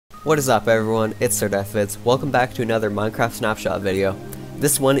What is up everyone, it's Sirdeathvids. Welcome back to another Minecraft snapshot video.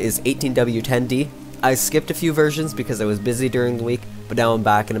 This one is 18W10D. I skipped a few versions because I was busy during the week, but now I'm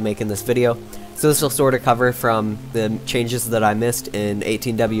back and I'm making this video. So this will sort of cover from the changes that I missed in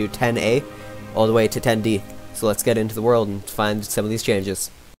 18W10A all the way to 10D. So let's get into the world and find some of these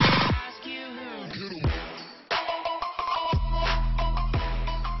changes.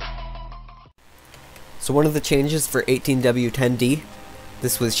 So one of the changes for 18W10D,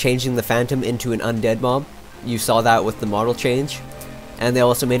 this was changing the Phantom into an undead mob. You saw that with the model change. And they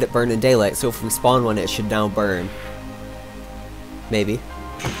also made it burn in daylight, so if we spawn one it should now burn. Maybe.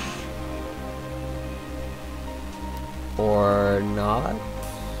 Or not?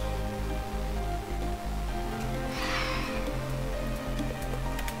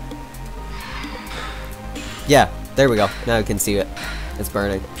 Yeah, there we go. Now you can see it. It's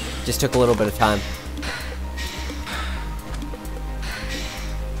burning. Just took a little bit of time.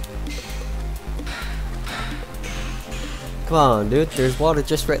 Come on, dude. There's water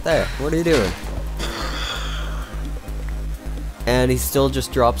just right there. What are you doing? And he still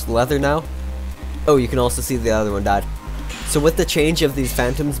just drops leather now. Oh, you can also see the other one died. So with the change of these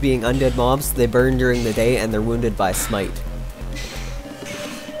phantoms being undead mobs, they burn during the day and they're wounded by smite.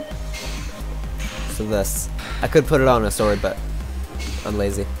 So this. I could put it on a sword, but I'm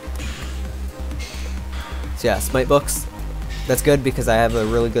lazy. So yeah, smite books. That's good because I have a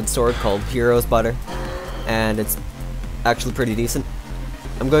really good sword called Hero's Butter. And it's actually pretty decent.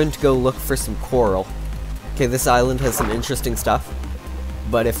 I'm going to go look for some coral. Okay, this island has some interesting stuff.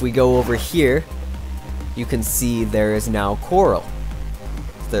 But if we go over here, you can see there is now coral.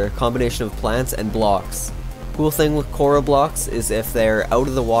 They're a combination of plants and blocks. Cool thing with coral blocks is if they're out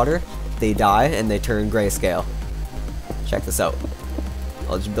of the water, they die and they turn grayscale. Check this out.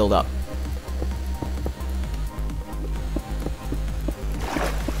 I'll just build up.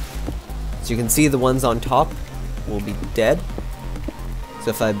 So you can see the ones on top will be dead. So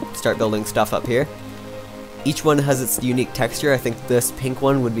if I start building stuff up here, each one has its unique texture. I think this pink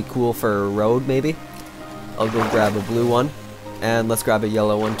one would be cool for a road maybe. I'll go grab a blue one, and let's grab a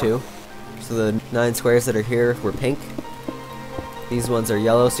yellow one too. So the 9 squares that are here were pink. These ones are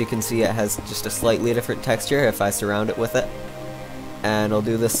yellow, so you can see it has just a slightly different texture if I surround it with it. And I'll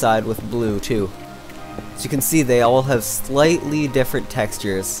do this side with blue too. So you can see they all have slightly different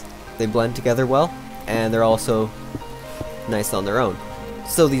textures. They blend together well, and they're also nice on their own.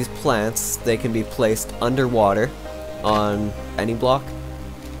 So these plants, they can be placed underwater on any block.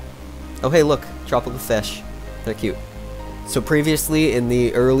 Oh hey look, tropical fish. They're cute. So previously in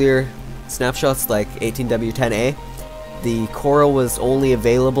the earlier snapshots like 18W10A, the coral was only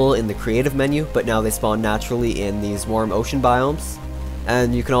available in the creative menu, but now they spawn naturally in these warm ocean biomes.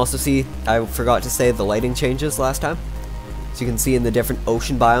 And you can also see, I forgot to say the lighting changes last time. So you can see in the different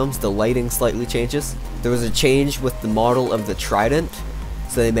ocean biomes, the lighting slightly changes. There was a change with the model of the trident,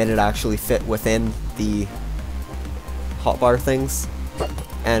 so they made it actually fit within the hotbar things,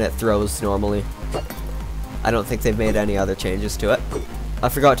 and it throws normally. I don't think they've made any other changes to it. I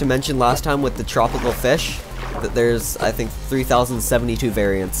forgot to mention last time with the tropical fish, that there's, I think, 3,072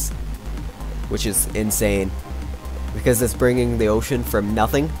 variants, which is insane, because it's bringing the ocean from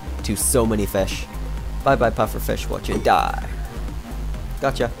nothing to so many fish. Bye bye pufferfish, watch you die.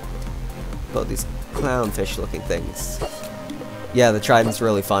 Gotcha. Oh, these clownfish looking things. Yeah, the trident's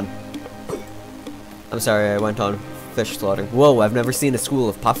really fun. I'm sorry, I went on fish slaughtering. Whoa, I've never seen a school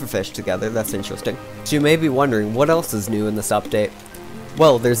of pufferfish together, that's interesting. So you may be wondering, what else is new in this update?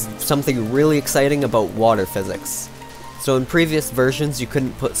 Well, there's something really exciting about water physics. So in previous versions, you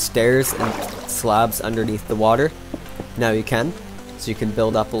couldn't put stairs and slabs underneath the water. Now you can. So you can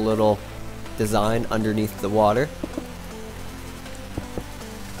build up a little design underneath the water.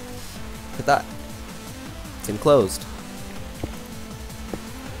 Look at that. It's enclosed.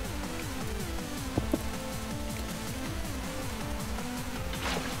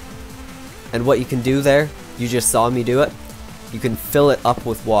 And what you can do there, you just saw me do it, you can fill it up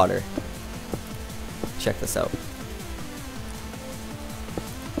with water. Check this out.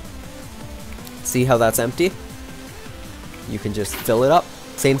 See how that's empty? You can just fill it up.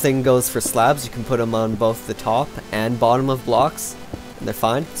 Same thing goes for slabs. You can put them on both the top and bottom of blocks, and they're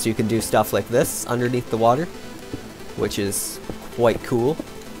fine. So you can do stuff like this underneath the water, which is quite cool.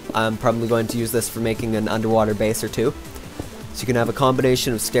 I'm probably going to use this for making an underwater base or two. So you can have a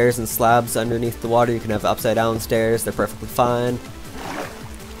combination of stairs and slabs underneath the water. You can have upside down stairs, they're perfectly fine.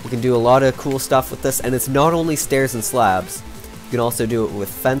 You can do a lot of cool stuff with this, and it's not only stairs and slabs. You can also do it with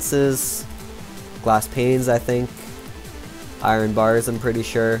fences, glass panes I think, iron bars I'm pretty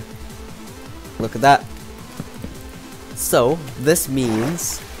sure. Look at that. So, this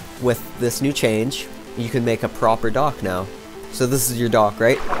means with this new change, you can make a proper dock now. So this is your dock,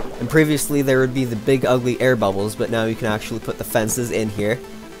 right? And previously there would be the big ugly air bubbles, but now you can actually put the fences in here,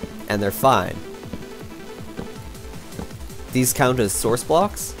 and they're fine. These count as source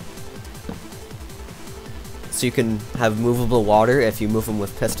blocks. So you can have movable water if you move them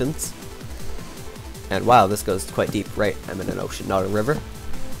with pistons. And wow, this goes quite deep. Right, I'm in an ocean, not a river.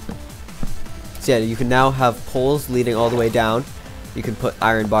 So yeah, you can now have poles leading all the way down. You can put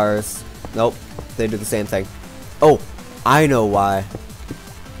iron bars. Nope, they do the same thing. Oh, I know why.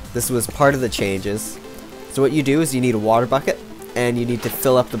 This was part of the changes. So what you do is you need a water bucket, and you need to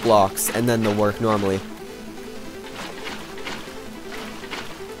fill up the blocks, and then they'll work normally.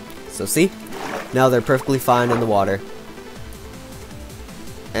 So see? Now they're perfectly fine in the water.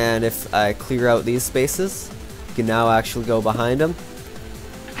 And if I clear out these spaces, you can now actually go behind them.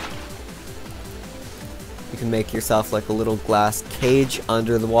 You can make yourself like a little glass cage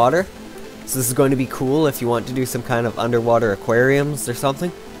under the water. So this is going to be cool if you want to do some kind of underwater aquariums or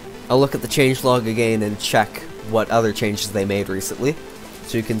something. I'll look at the changelog again and check what other changes they made recently.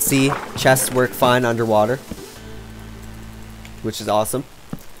 So you can see chests work fine underwater, which is awesome.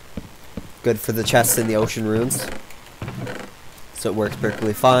 Good for the chests in the ocean runes. So it works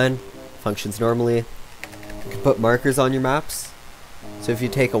perfectly fine, functions normally. You can put markers on your maps. So if you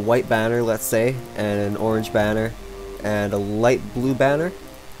take a white banner, let's say, and an orange banner, and a light blue banner,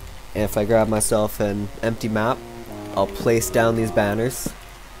 and if I grab myself an empty map, I'll place down these banners.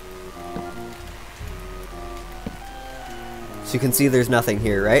 So you can see there's nothing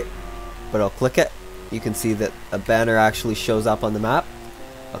here, right? But I'll click it. You can see that a banner actually shows up on the map.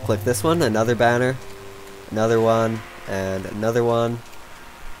 I'll click this one, another banner, another one, and another one.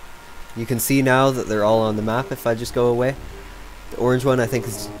 You can see now that they're all on the map if I just go away. The orange one I think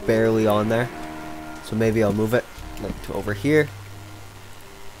is barely on there, so maybe I'll move it like to over here.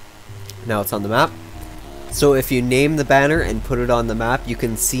 Now it's on the map. So if you name the banner and put it on the map, you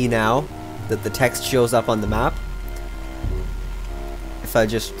can see now that the text shows up on the map. If I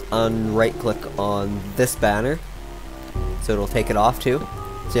just right click on this banner, so it'll take it off too.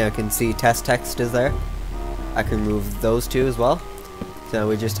 So yeah, I can see test text is there. I can remove those two as well. So now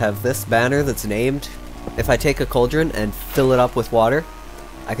we just have this banner that's named. If I take a cauldron and fill it up with water,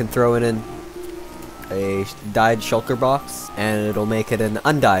 I can throw it in a dyed shulker box, and it'll make it an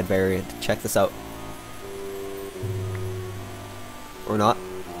undyed variant. Check this out. Or not.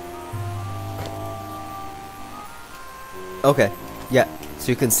 Okay, yeah,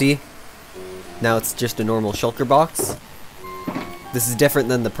 so you can see, now it's just a normal shulker box. This is different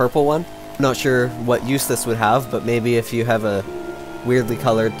than the purple one. I'm not sure what use this would have, but maybe if you have a weirdly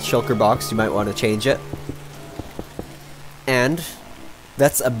colored shulker box, you might want to change it. And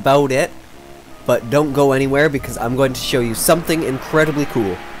that's about it, but don't go anywhere because I'm going to show you something incredibly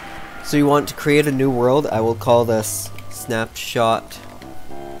cool. So you want to create a new world. I will call this snapshot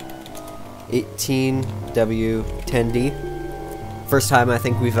 18W10D. First time I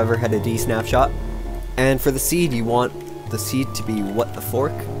think we've ever had a D snapshot. And for the seed, you want the seed to be what the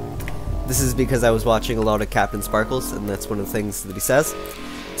fork. This is because I was watching a lot of Captain Sparkles, and that's one of the things that he says.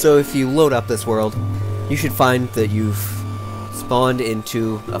 So if you load up this world, you should find that you've spawned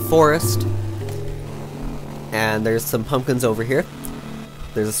into a forest, and there's some pumpkins over here.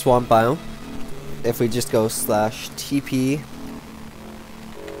 There's a swamp biome. If we just go /TP,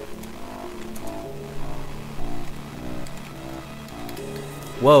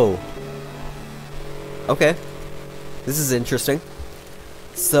 whoa. Okay, this is interesting.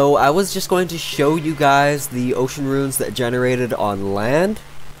 So I was just going to show you guys the ocean runes that generated on land,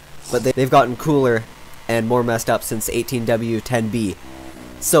 but they've gotten cooler and more messed up since 18W10B.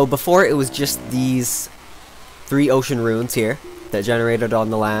 So before it was just these 3 ocean runes here that generated on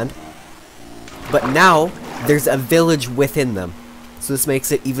the land, but now there's a village within them. So this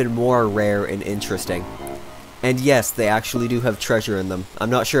makes it even more rare and interesting. And yes, they actually do have treasure in them. I'm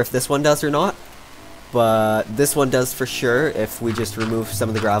not sure if this one does or not, but this one does for sure. If we just remove some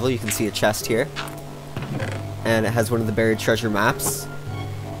of the gravel, you can see a chest here. And it has one of the buried treasure maps.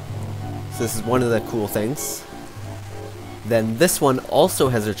 So this is one of the cool things. Then this one also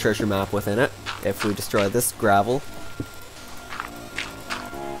has a treasure map within it. If we destroy this gravel.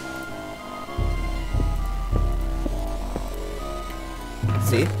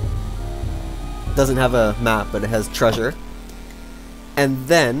 See? It doesn't have a map, but it has treasure. And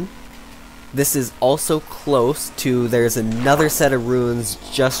then this is also close to, there's another set of runes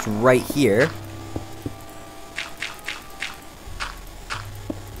just right here.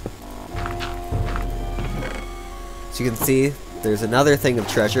 So you can see there's another thing of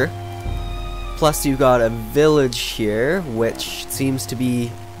treasure. Plus you got a village here, which seems to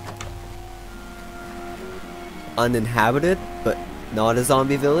be uninhabited, but not a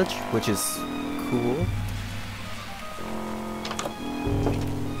zombie village, which is cool.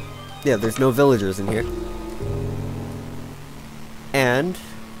 Yeah, there's no villagers in here. And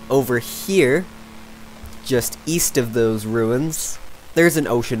over here, just east of those ruins, there's an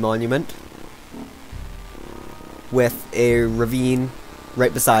ocean monument with a ravine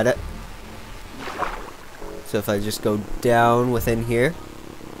right beside it. So if I just go down within here,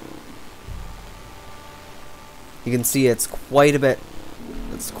 you can see it's quite a bit,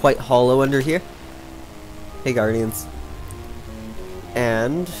 it's quite hollow under here. Hey Guardians.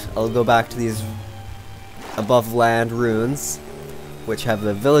 And I'll go back to these above land ruins, which have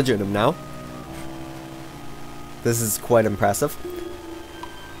a village in them now. This is quite impressive.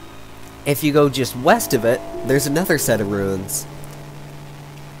 If you go just west of it, there's another set of ruins.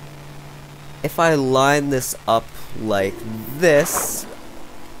 If I line this up like this,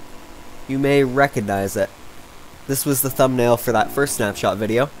 you may recognize it. This was the thumbnail for that first snapshot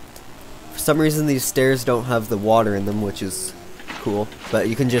video. For some reason these stairs don't have the water in them, which is cool, but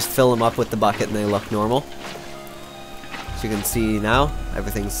you can just fill them up with the bucket and they look normal. So you can see now,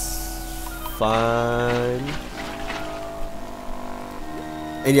 everything's fine.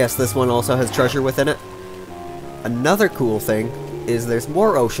 And yes, this one also has treasure within it. Another cool thing is there's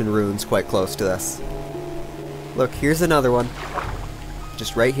more ocean ruins quite close to this. Look, here's another one.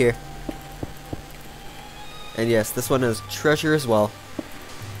 Just right here. And yes, this one has treasure as well.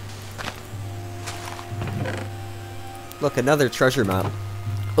 Look, another treasure map.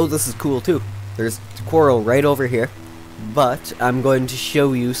 Oh, this is cool too. There's coral right over here. But I'm going to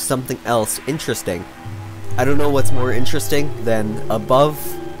show you something else interesting. I don't know what's more interesting than above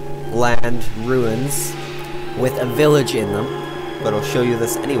land ruins with a village in them, but I'll show you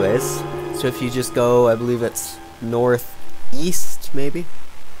this anyways. So if you just go, I believe it's northeast, maybe?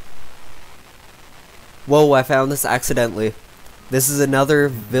 Whoa, I found this accidentally. This is another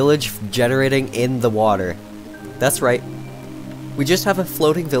village generating in the water. That's right. We just have a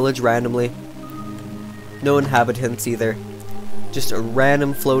floating village randomly. No inhabitants either. Just a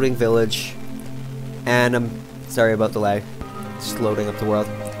random floating village. And I'm sorry about the lag. Just loading up the world.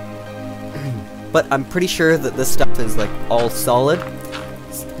 But I'm pretty sure that this stuff is like all solid.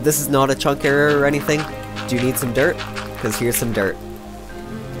 This is not a chunk error or anything. Do you need some dirt? Because here's some dirt.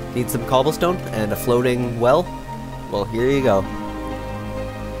 Need some cobblestone and a floating well? Well, here you go.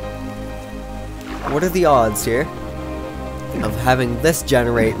 What are the odds here of having this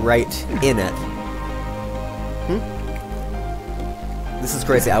generate right in it? This is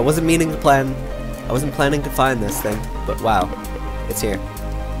crazy. I wasn't planning to find this thing, but wow, it's here.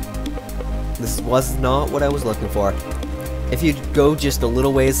 This was not what I was looking for. If you go just a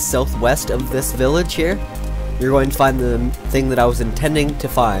little ways southwest of this village here, you're going to find the thing that I was intending to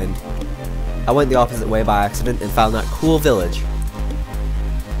find. I went the opposite way by accident and found that cool village.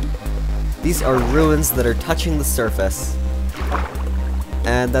 These are ruins that are touching the surface.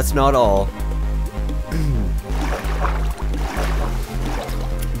 And that's not all.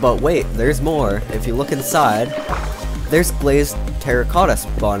 But wait, there's more. If you look inside, there's glazed terracotta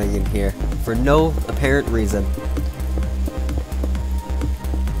spawning in here for no apparent reason.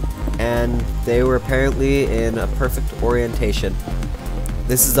 And they were apparently in a perfect orientation.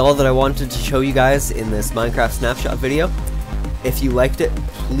 This is all that I wanted to show you guys in this Minecraft snapshot video. If you liked it,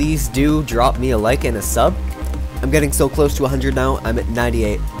 please do drop me a like and a sub. I'm getting so close to 100 now. I'm at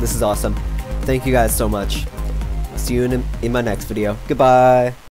 98. This is awesome. Thank you guys so much. See you in my next video. Goodbye.